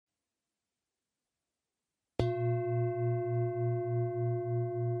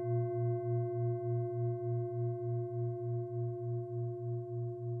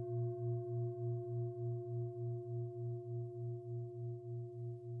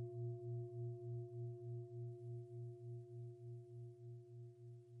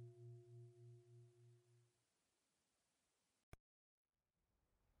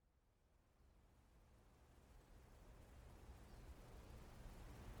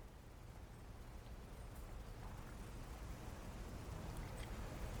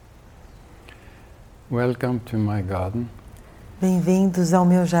Welcome to my garden. Bem-vindos ao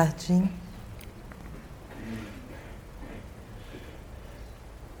meu jardim.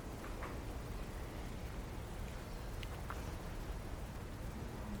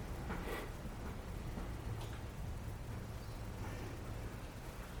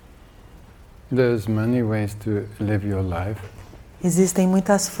 There's many ways to live your life, Existem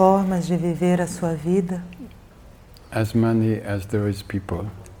muitas formas de viver a sua vida, as many as there is people.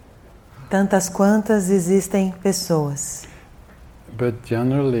 tantas quantas existem pessoas. But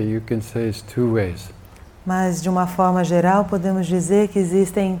generally you can say it's two ways. Mas, de uma forma geral, podemos dizer que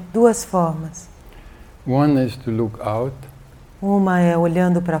existem duas formas. One is to look out, Uma é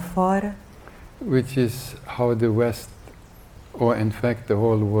olhando para fora, which is how the West, or in fact the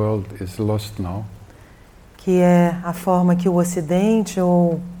whole world, is lost now. que é a forma que o Ocidente,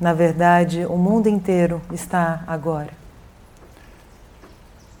 ou, na verdade, o mundo inteiro está agora.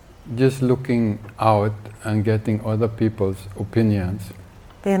 Just looking out and getting other people's opinions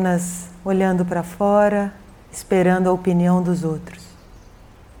Apenas olhando para fora, esperando a opinião dos outros.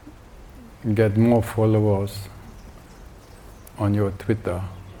 get more followers on your Twitter,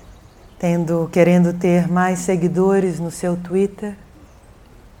 Querendo ter mais seguidores no seu Twitter,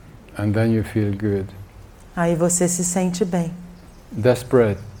 and then you feel good. aí você se sente bem.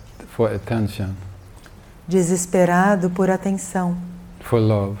 Desperate for attention, Desesperado por atenção, for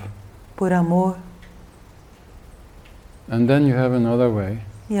love. por amor. And then you have another way,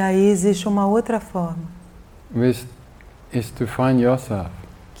 E aí existe uma outra forma, which is to find yourself,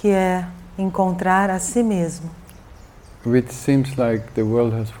 que é encontrar a si mesmo, which seems like the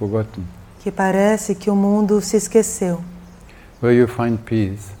world has forgotten, que parece que o mundo se esqueceu, where you find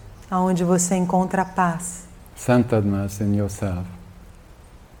peace, aonde você encontra paz, centeredness in yourself.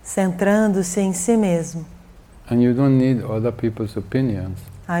 centrando-se em si mesmo. And you don't need other people's opinions,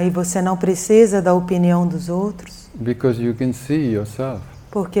 Aí você não precisa da opinião dos outros, because you can see yourself.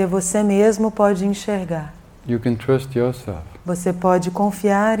 porque você mesmo pode enxergar. You can trust yourself. Você pode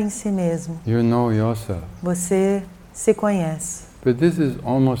confiar em si mesmo. You know yourself. Você se conhece. But this is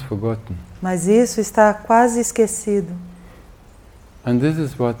almost forgotten. Mas isso está quase esquecido. And this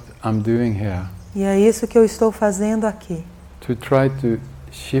is what I'm doing here, E é isso que eu estou fazendo aqui. to try to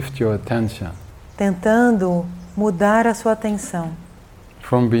shift your attention Tentando mudar a sua atenção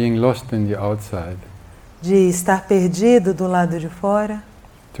from being lost in the outside de estar perdido do lado de fora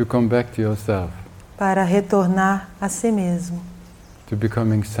to come back to yourself, para retornar a si mesmo, to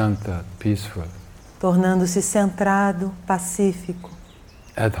becoming centered, peaceful, tornando-se centrado, pacífico,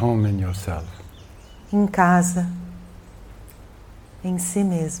 at home in yourself. em casa, em si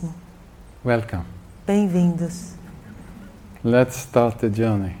mesmo. Welcome. Bem-vindos. Let's start the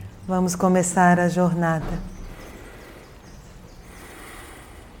journey. Vamos começar a jornada.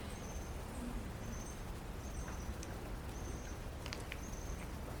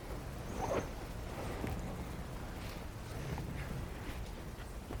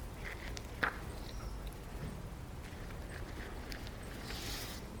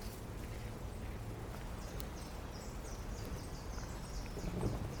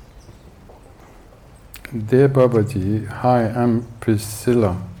 Dear Babaji, hi, I'm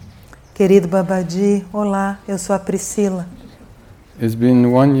Priscilla. Querido Babaji, olá, eu sou a Priscila. It's been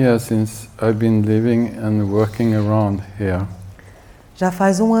 1 year since I've been living and working around here. Já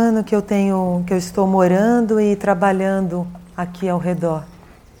faz 1 ano que eu estou morando e trabalhando aqui ao redor.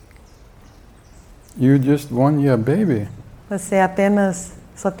 You just 1 year baby. Você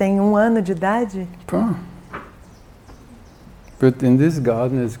só tem 1 ano de idade? Huh. But in this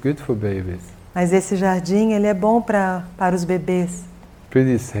garden it's good for babies. Mas esse jardim, ele é bom para os bebês.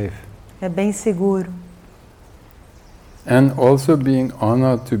 Pretty safe. É bem seguro. And also being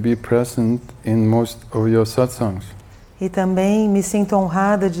honored to be present in most of your satsangs. E também me sinto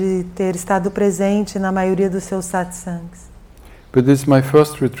honrada de ter estado presente na maioria dos seus satsangs. But it's my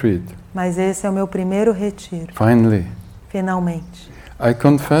first retreat, Mas esse é o meu primeiro retiro, finally. finalmente. I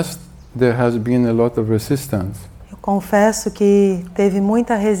confess there has been a lot of resistance, Eu confesso que teve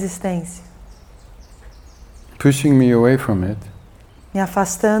muita resistência, pushing me away from it. me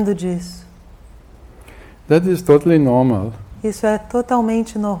afastando disso. That is totally normal. Isso é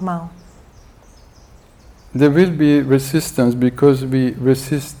totalmente normal. There will be resistance because we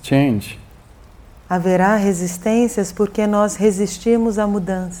resist change. Haverá resistências porque nós resistimos à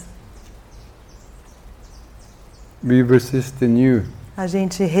mudança. We resist the new. A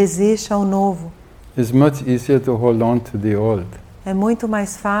gente resiste ao novo. It's much easier to hold on to the old. É muito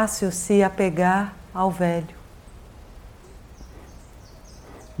mais fácil se apegar ao velho.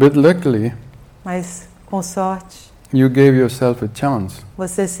 But luckily, Mas, com sorte, you gave yourself a chance.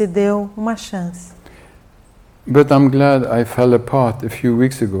 você se deu uma chance. But I'm glad I fell apart a few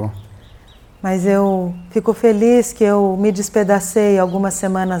weeks ago. Mas eu fico feliz que eu me despedacei algumas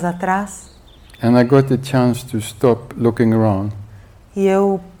semanas atrás. And I got the chance to stop looking around. E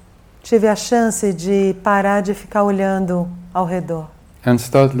eu tive a chance de parar de ficar olhando ao redor. And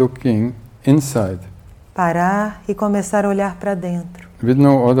start looking inside. Parar e começar a olhar para dentro. With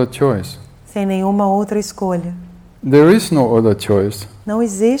no other choice. Sem nenhuma outra escolha. There is no other choice. Não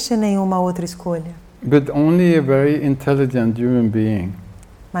existe nenhuma outra escolha. But only a very intelligent human being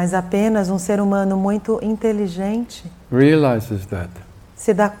Mas apenas um ser humano muito inteligente realizes that.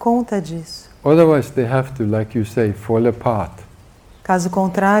 se dá conta disso. Otherwise they have to, like you say, fall apart. Caso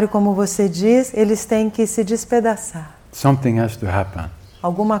contrário, como você diz, eles têm que se despedaçar. Something has to happen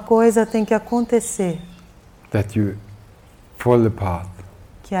Alguma coisa tem que acontecer, that you fall apart.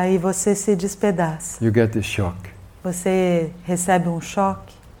 que aí você se despedaça. You get a shock. Você recebe um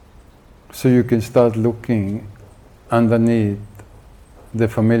choque, So you can start looking underneath the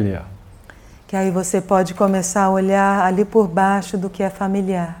familiar. que aí você pode começar a olhar ali por baixo do que é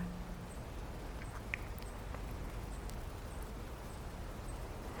familiar.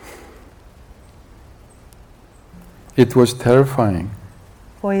 It was terrifying.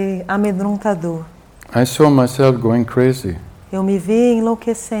 Foi amedrontador. I saw myself going crazy, Eu me vi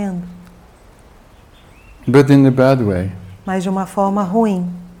enlouquecendo, but in a bad way, mas de uma forma ruim,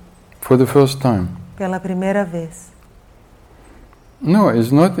 for the first time. pela primeira vez. No,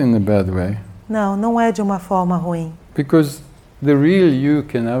 it's not in a bad way, Não, não é de uma forma ruim, because the real you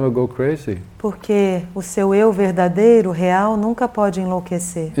can never go crazy. porque o seu eu verdadeiro, real, nunca pode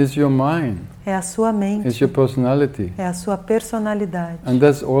enlouquecer. It's your mind, É a sua it's mente, your personality, é a sua personalidade. and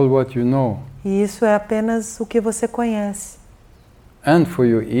that's all what you know. E isso é apenas o que você conhece. And for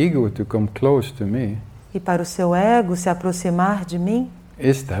your ego to come close to me E para o seu ego se aproximar de mim,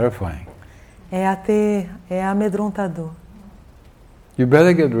 is terrifying. é amedrontador. You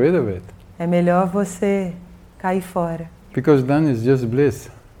better get rid of it, É melhor você cair fora, because then it's just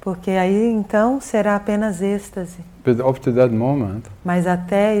bliss. porque aí então será apenas êxtase. But up to that moment, Mas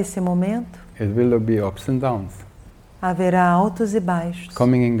até esse momento it will be ups and downs, haverá altos e baixos,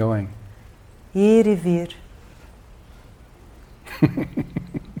 coming and going. ir e vir.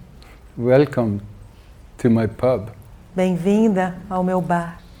 Welcome to my pub. Bem-vinda ao meu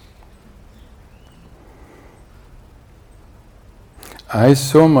bar. I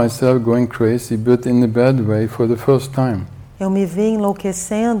saw myself going crazy, but in a bad way for the first time. Eu me vi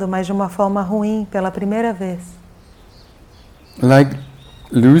enlouquecendo, mas de uma forma ruim, pela primeira vez. Like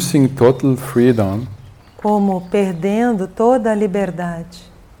losing total freedom Como perdendo toda a liberdade.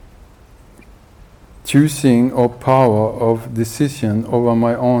 choosing or power of decision over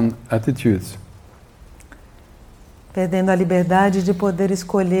my own attitudes. Perdendo a liberdade de poder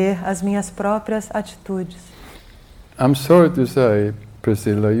escolher as minhas próprias atitudes. I'm sorry to say,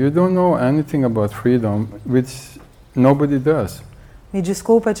 Priscilla, you don't know anything about freedom, which nobody does. Me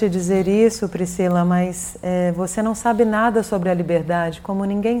desculpa te dizer isso, Priscila, mas você não sabe nada sobre a liberdade, como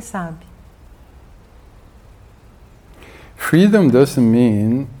ninguém sabe. Freedom doesn't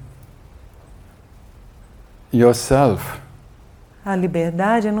mean yourself A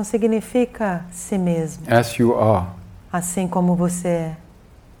liberdade não significa si mesmo, as you are. assim como você é.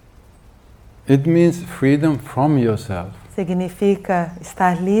 It means freedom from yourself, Significa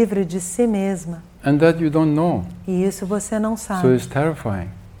estar livre de si mesma. and that you don't know. E isso você não So sabe. it's terrifying.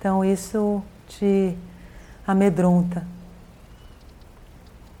 Então isso te amedronta.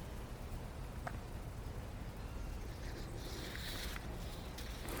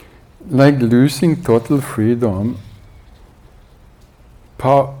 Like losing total freedom,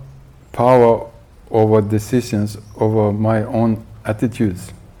 power over decisions, over my own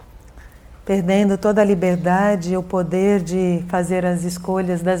attitudes. Perdendo toda a liberdade e o poder de fazer as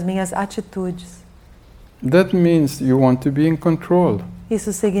escolhas das minhas atitudes. That means you want to be in control.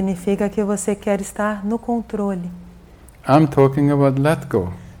 Isso significa que você quer estar no controle. I'm talking about let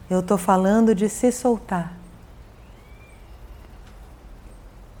go. Eu estou falando de se soltar.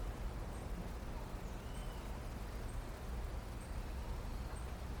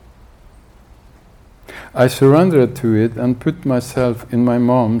 I surrendered to it and put myself in my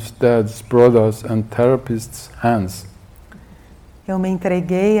mom's, dad's, brothers and therapist's hands. Eu me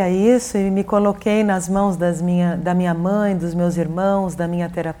entreguei a isso e me coloquei nas mãos da minha mãe, dos meus irmãos, da minha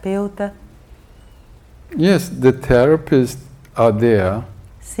terapeuta. Yes, the therapists are there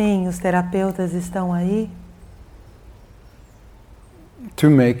Sim, os terapeutas estão aí to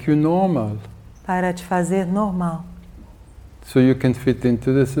make you normal, para te fazer normal, so you can fit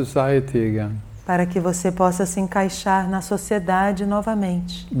into the society again. para que você possa se encaixar na sociedade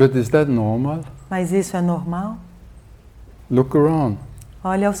novamente. But is that normal? Mas isso é normal? Look around.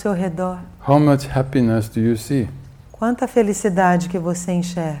 Olhe ao seu redor. How much happiness do you see? Quanta felicidade que você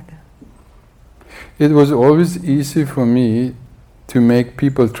enxerga. It was always easy for me to make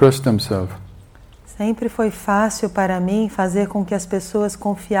people trust themselves. Sempre foi fácil para mim fazer com que as pessoas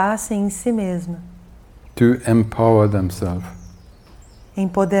confiassem em si mesmas. To empower themselves.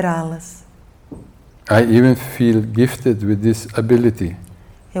 Empoderá-las. I even feel gifted with this ability.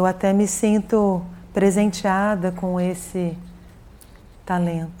 Eu até me sinto presenteada com esse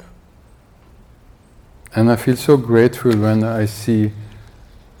talento. And I feel so grateful when I see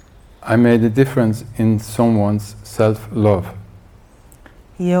I made a difference in someone's self-love.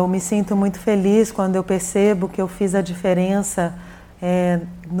 E eu me sinto muito feliz quando eu percebo que eu fiz a diferença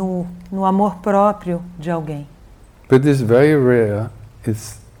no amor próprio de alguém. But it's very rare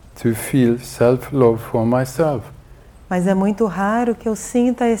is to feel self-love for myself. Mas é muito raro que eu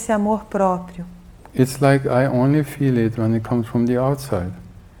sinta esse amor próprio. It's like I only feel it when it comes from the outside.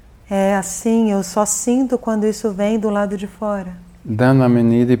 É assim, eu só sinto quando isso vem do lado de fora. Then I'm a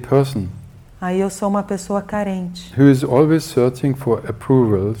needy person Aí eu sou uma pessoa carente, who is always searching for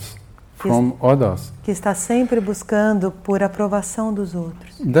approvals from others. que está sempre buscando por aprovação dos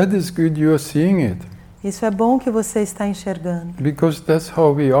outros. That is good you are seeing it, Isso é bom que você está enxergando, because that's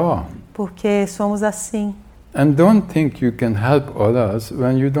how we are. porque somos assim. And don't think you can help others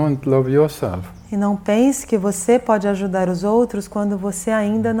when you don't love yourself. E não pense que você pode ajudar os outros quando você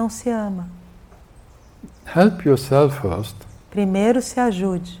ainda não se ama. Help yourself first. Primeiro se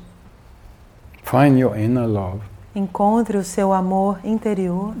ajude. Find your inner love. Encontre o seu amor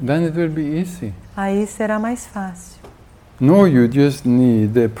interior, Then it will be easy. aí será mais fácil. No, you just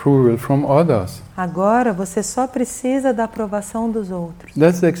need the approval from others. Agora você só precisa da aprovação dos outros.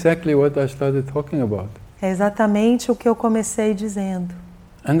 That's exactly what I started talking about. É exatamente o que eu comecei dizendo.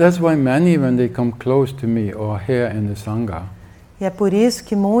 And that's why many, when they come close to me or here in the Sangha, E é por isso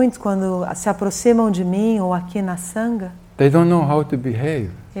que muitos, quando se aproximam de mim ou aqui na Sangha, they don't know how to behave.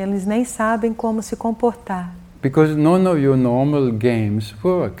 eles nem sabem como se comportar. Because none of your normal games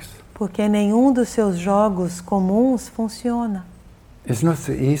works. Porque nenhum dos seus jogos comuns funciona. It's not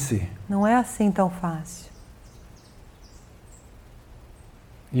so easy. Não é assim tão fácil.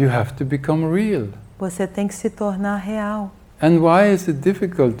 You have to become real. Você tem que se tornar real. And why is it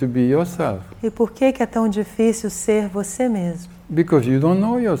difficult to be yourself? E por que é tão difícil ser você mesmo? Because you don't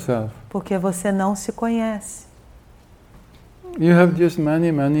know yourself. Porque você não se conhece. You have just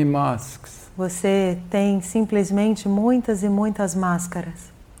many, many masks. Você tem simplesmente muitas e muitas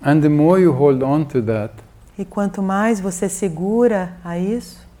máscaras. And the more you hold on to that, E quanto mais você segura a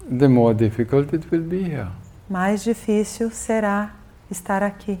isso, the more difficult it will be here. mais difícil será estar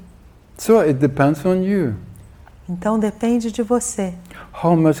aqui. So it depends on you. Então depende de você.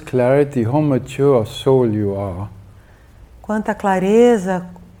 How much clarity, how mature soul you are. Quanta clareza,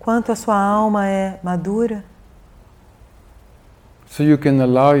 quanto a sua alma é madura, So you can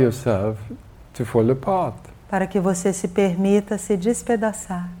allow yourself to fall apart, para que você se permita se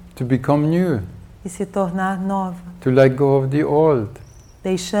despedaçar to become new, e se tornar nova, to let go of the old,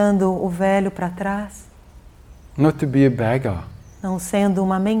 deixando o velho para trás, not to be a beggar, não sendo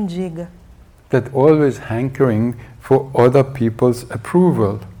uma mendiga that always hankering for other people's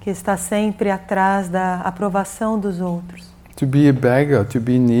approval. que está sempre atrás da aprovação dos outros. To be a beggar, to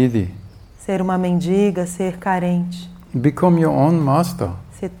be needy. Ser uma mendiga, ser carente. Become your own master.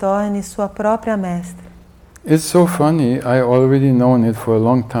 Se torne sua própria mestra. It's so funny, I already known it for a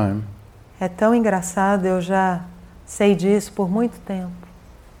long time. É tão engraçado, eu já sei disso por muito tempo.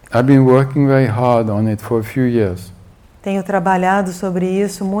 I've been working very hard on it for a few years. Tenho trabalhado sobre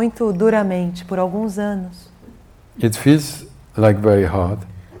isso muito duramente por alguns anos. It feels like very hard.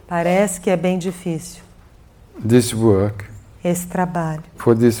 Parece que é bem difícil This work esse trabalho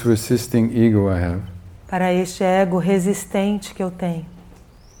for this resisting ego I have. para este ego resistente que eu tenho.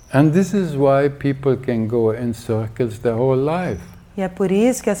 And this is why people can go in circles their whole life. E é por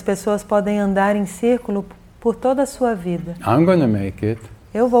isso que as pessoas podem andar em círculo por toda a sua vida. I'm gonna make it.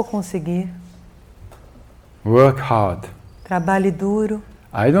 Eu vou conseguir. Work hard. Trabalhe duro.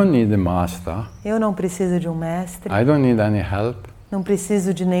 I don't need a master. Eu não preciso de um mestre. I don't need any help. Não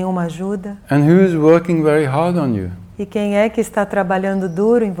preciso de nenhuma ajuda. And who is working very hard on you? E quem é que está trabalhando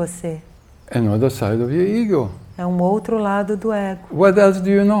duro em você? Another side of your ego. É um outro lado do ego. What else do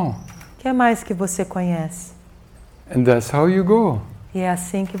you know? O que é mais que você conhece? And that's how you go. E é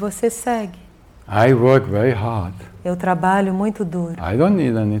assim que você segue. I work very hard. Eu trabalho muito duro. I don't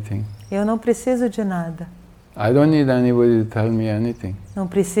need anything. Eu não preciso de nada. I don't need anybody to tell me anything. Não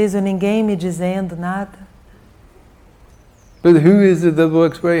preciso ninguém me dizendo nada. But who is it that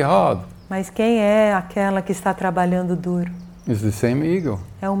works very hard? Mas quem é aquela que está trabalhando duro? It's the same ego.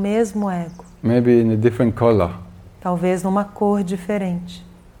 É o mesmo ego, Maybe in a different color. talvez numa cor diferente.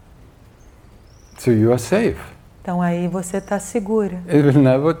 So you are safe. Então aí você está segura, It will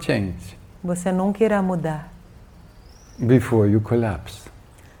never change você nunca irá mudar before you collapse.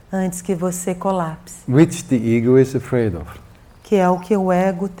 antes que você colapse, Which the ego is afraid of. que é o que o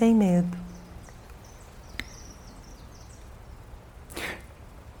ego tem medo.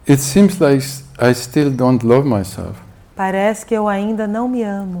 It seems like I still don't love myself. Parece que eu ainda não me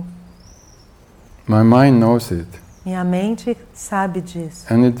amo. My mind knows it. Minha mente sabe disso.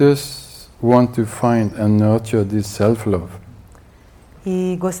 And it does want to find and nurture this self-love.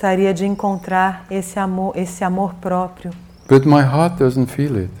 E gostaria de encontrar esse amor próprio. But my heart doesn't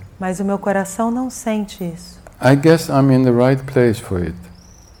feel it. Mas o meu coração não sente isso. I guess I'm in the right place for it.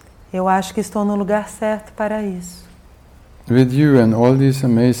 Eu acho que estou no lugar certo para isso. With you and all these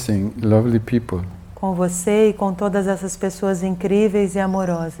amazing, lovely people. Com você e com todas essas pessoas incríveis e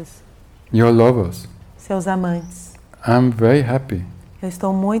amorosas. Your lovers. Seus amantes. I'm very happy Eu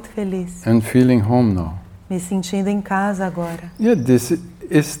estou muito feliz. and feeling home now. Me sentindo em casa agora. Yeah, this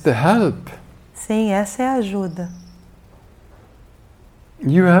is the help. Sim, essa é a ajuda.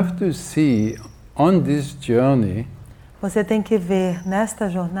 You have to see on this journey, Você tem que ver nesta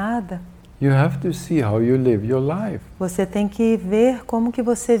jornada, you have to see how you live your life. você tem que ver como que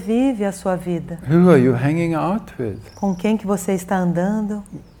você vive a sua vida. Who are you hanging out with? Com quem que você está andando,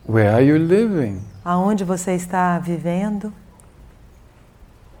 Where are you living? aonde você está vivendo,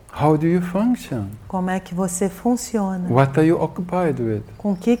 How do you function? como é que você funciona, What are you occupied with?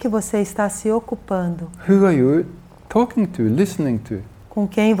 com o que você está se ocupando, Who are you talking to, listening to? com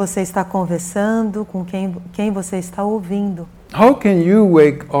quem você está conversando, com quem você está ouvindo. How can you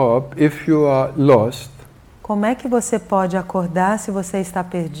wake up if you are lost Como é que você pode acordar se você está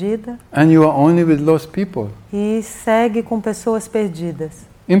perdida and you are only with lost people? e segue com pessoas perdidas?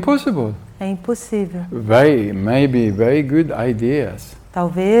 Impossible. É impossível. Maybe very good ideas.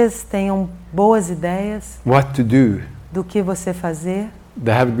 Talvez tenham boas ideias What to do. do que você fazer,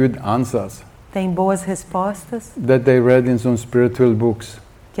 They have good answers têm boas respostas that they read in some spiritual books.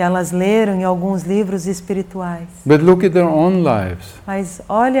 que elas leram em alguns livros espirituais. But look at their own lives. Mas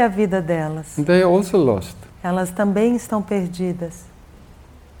olhe a vida delas. They are also lost. Elas também estão perdidas.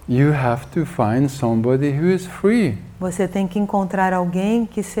 You have to find somebody who is free Você tem que encontrar alguém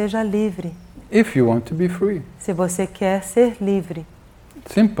que seja livre, if you want to be free. se você quer ser livre.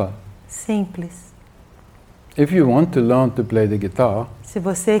 Simple. Simples. If you want to learn to play the guitar, Se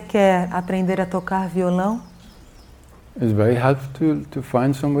você quer aprender a tocar violão, it's very helpful to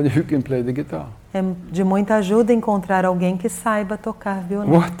find somebody who can play the guitar. é de muita ajuda encontrar alguém que saiba tocar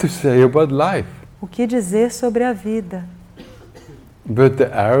violão. What to say about life? O que dizer sobre a vida? But the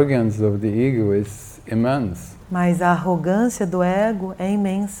arrogance of the ego is immense. Mas a arrogância do ego é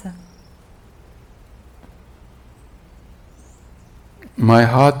imensa. My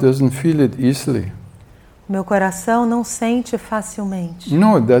heart doesn't feel it easily. Meu coração não sente facilmente.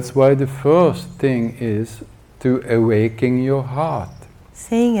 No, that's why the first thing is to awaken your heart.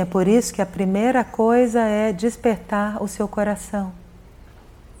 Sim, é por isso que a primeira coisa é despertar o seu coração.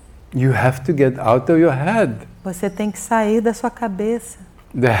 You have to get out of your head. Você tem que sair da sua cabeça.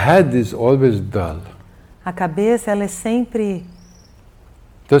 The head is always dull. A cabeça, ela é sempre,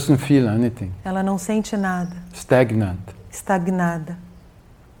 Doesn't feel anything. ela não sente nada, Stagnant. estagnada.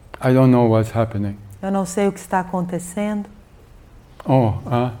 I don't know what's happening. Eu não sei o que está acontecendo. Oh,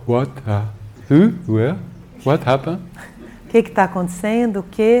 what? Who? Where? What happened? O que está acontecendo? O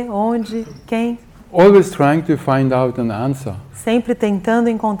que? Onde? Quem? Always trying to find out an answer. Sempre tentando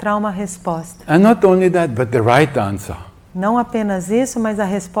encontrar uma resposta. And not only that, but the right answer. Não apenas isso, mas a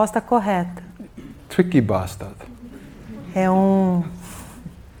resposta correta. Tricky bastard. É um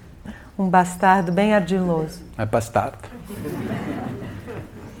bastardo bem ardiloso. A bastard.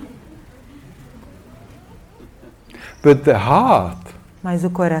 But the heart, Mas o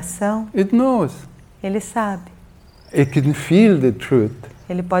coração, it knows. ele sabe. It can feel the truth.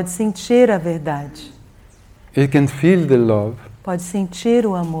 Ele pode sentir a verdade. It can feel the love. Pode sentir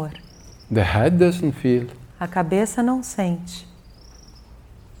o amor. The head doesn't feel. A cabeça não sente.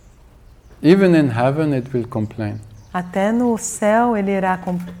 Even in heaven it will complain. Até no céu ele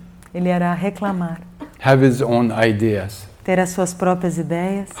irá reclamar. Have its own ideas. Ter as suas próprias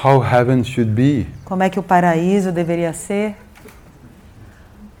ideias. How heaven should be. Como é que o paraíso deveria ser.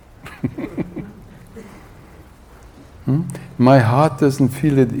 My heart doesn't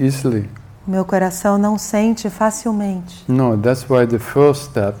feel it easily. Meu coração não sente facilmente. No, that's why the first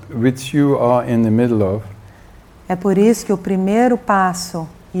step, which you are in the middle of, É por isso que o primeiro passo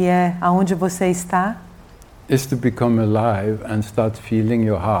e é aonde você está, is to become alive and start feeling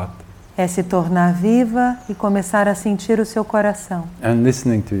your heart é se tornar viva e começar a sentir o seu coração. and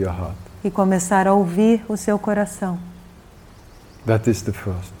listening to your heart. E começar a ouvir o seu coração. That is the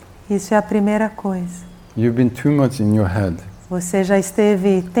first. Isso é a primeira coisa. You've been too much in your head. Você já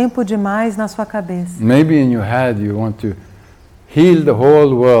esteve tempo demais na sua cabeça. Maybe in your head you want to heal the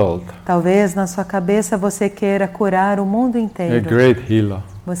whole world. Talvez na sua cabeça você queira curar o mundo A inteiro. great healer,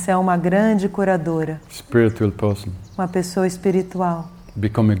 Você é uma grande curadora, spiritual person. uma pessoa espiritual.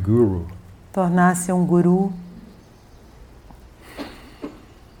 Become a guru. Tornar-se um guru.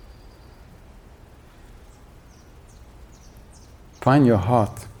 Find your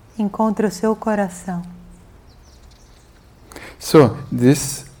heart. Encontre o seu coração. So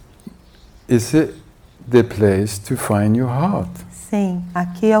this is the place to find your heart. Sim,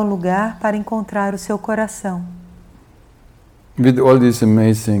 aqui é o lugar para encontrar o seu coração. With all these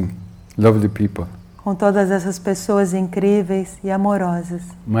amazing, lovely people, Com todas essas pessoas incríveis e amorosas.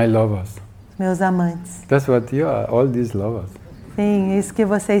 my lovers. Meus amantes. That's what you are, all these lovers. Sim, isso que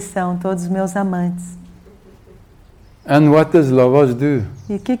vocês são, todos meus amantes. And what does lovers do?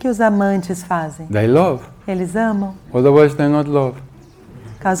 E o que os amantes fazem? They love. Eles amam. Otherwise they're not love.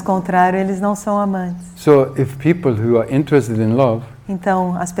 Caso contrário, eles não são amantes. So if people who are interested in love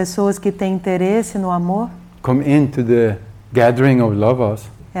Então, as pessoas que têm interesse no amor, come into the gathering of lovers,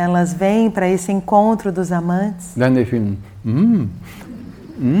 elas vêm para esse encontro dos amantes then they feel,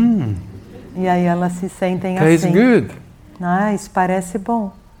 e aí elas se sentem tastes assim. good. Ah, isso parece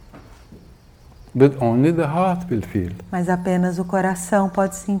bom. But only the heart will feel. Mas apenas o coração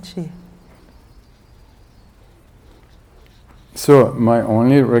pode sentir. So my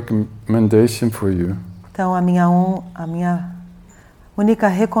only recommendation for you, Então, a minha única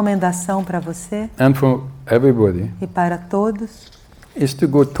recomendação para você and for everybody, e para todos is to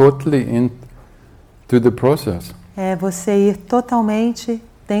go totally into the process. é você ir totalmente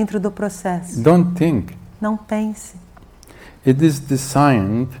dentro do processo. Don't think. Não pense. It is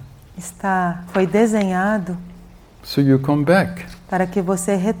designed Foi desenhado so you come back. para que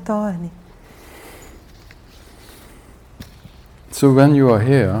você retorne. So when you are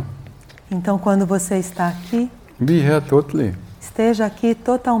here, Então, quando você está aqui, be here totally. esteja aqui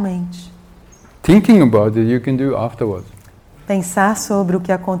totalmente. Thinking about it, you can do afterwards. Pensar sobre o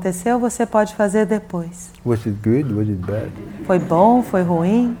que aconteceu, você pode fazer depois. Was it good? Was it bad? Foi bom? Foi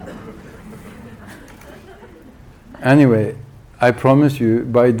ruim? Anyway, I promise you,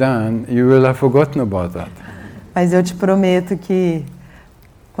 by then, you will have forgotten about that. Mas eu te prometo que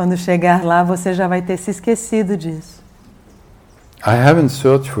quando chegar lá, você já vai ter se esquecido disso. I haven't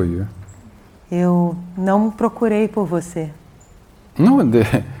searched for you. Eu não procurei por você. No,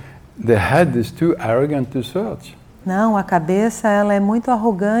 the head is too arrogant to search. Não, a cabeça ela é muito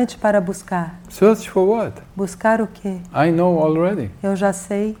arrogante para buscar. Search for what? Buscar o quê? I know already. Eu já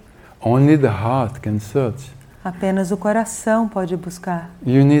sei. Only the heart can search. Apenas o coração pode buscar.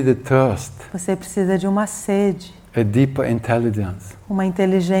 You need a thirst, Você precisa de uma sede, a deeper intelligence, uma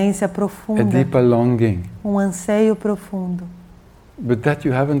inteligência a profunda, deeper longing. um anseio profundo. But that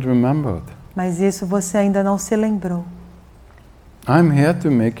you haven't remembered. Mas isso você ainda não se lembrou. I'm here to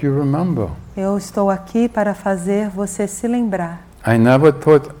make you remember. Eu estou aqui para fazer você se lembrar. I never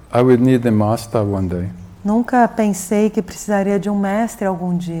thought I would need a master one day. Nunca pensei que precisaria de um mestre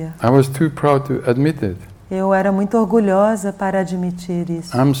algum dia. I was too proud to admit it. Eu era muito orgulhosa para admitir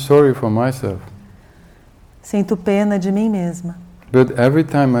isso. I'm sorry for myself. Sinto pena de mim mesma. But every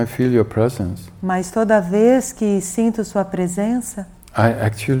time I feel your presence, Mas toda vez que sinto sua presença, I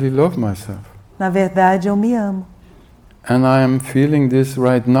actually love myself. na verdade eu me amo. And I am feeling this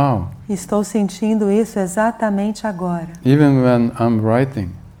right now, Estou sentindo isso exatamente agora. even when I'm writing.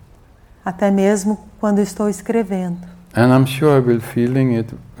 Até mesmo quando estou escrevendo. And I'm sure I will feeling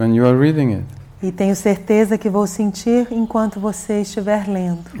it when you are reading it. E tenho certeza que vou sentir enquanto você estiver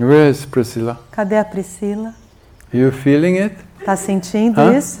lendo. Where is Priscilla? Cadê a Priscila? You feeling it? Está sentindo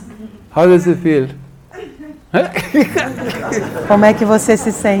Hã? isso? How does it feel? Como é que você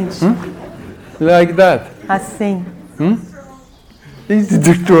se sente? Like that? Assim. Is it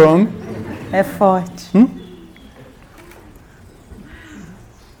strong? É forte.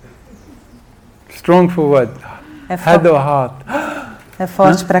 Strong for what? É, Head or heart? é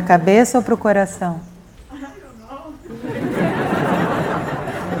forte para a cabeça ou para o coração?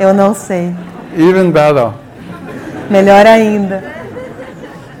 Eu não sei. Even better. Melhor ainda.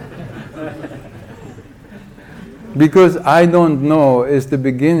 Because I don't know is the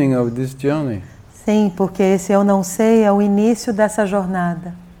beginning of this journey. Sim, porque esse eu não sei é o início dessa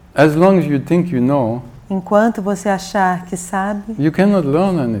jornada. As long as you think you know, Enquanto você achar que sabe, you cannot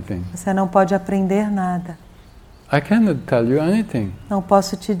learn anything. você não pode aprender nada. I cannot tell you anything Não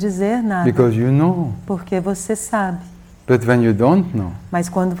posso te dizer nada, because you know. porque você sabe. But when you don't know Mas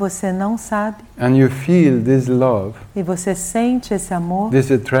quando você não sabe, and you feel this love, e você sente esse amor, this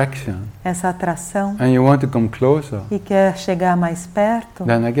attraction, essa atração, and you want to come closer, e quer chegar mais perto,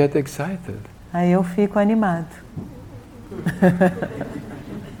 then I get excited. aí eu fico animado.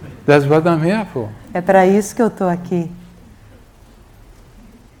 That's what I'm here for. É para isso que eu estou aqui.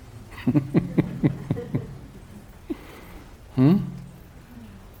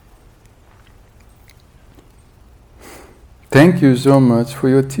 Thank you so much for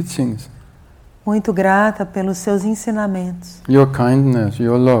your teachings, Muito grata pelos seus ensinamentos, your kindness,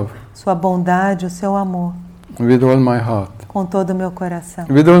 your love, sua bondade, o seu amor, with all my heart. com todo o meu coração.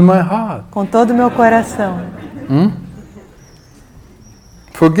 With all my heart. Com todo o meu coração.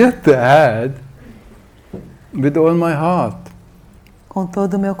 Forget the head. With all my heart. Com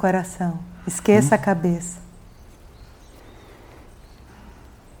todo o meu coração. Esqueça a cabeça.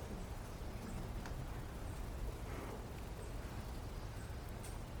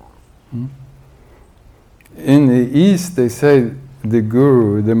 In the East, they say the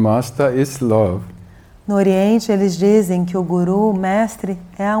Guru, the Master, is love. No Oriente, eles dizem que o Guru, o mestre,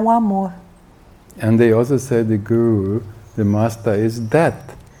 é o amor. And they also say the Guru, the Master, is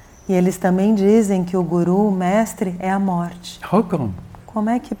death. E eles também dizem que o Guru, o mestre, é a morte. How come? Como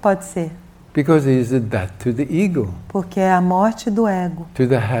é que pode ser? Because he is the death to the ego, Porque é a morte do ego, to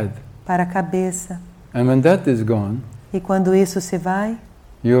the head. para a cabeça. And when that is gone, E quando isso se vai,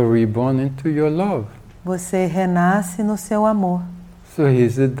 you're reborn into your love. você renasce no seu amor. So he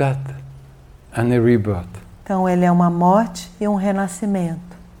is the death and a rebirth. Então ele é uma morte e um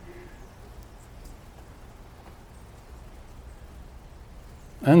renascimento.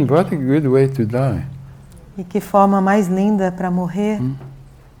 And what a good way to die. E que forma mais linda para morrer.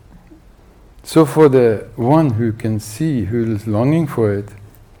 So for the one who can see, who is longing for it,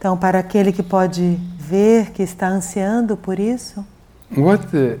 Então, para aquele que pode ver, que está ansiando por isso, what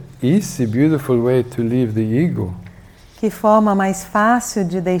a easy, beautiful way to leave the ego. que forma mais fácil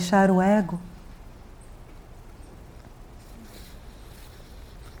de deixar o ego.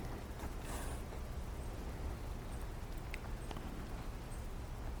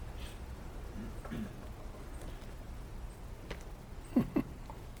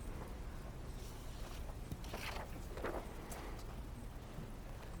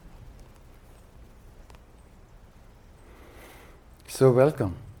 So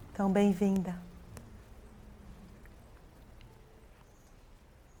welcome. Então, bem-vinda.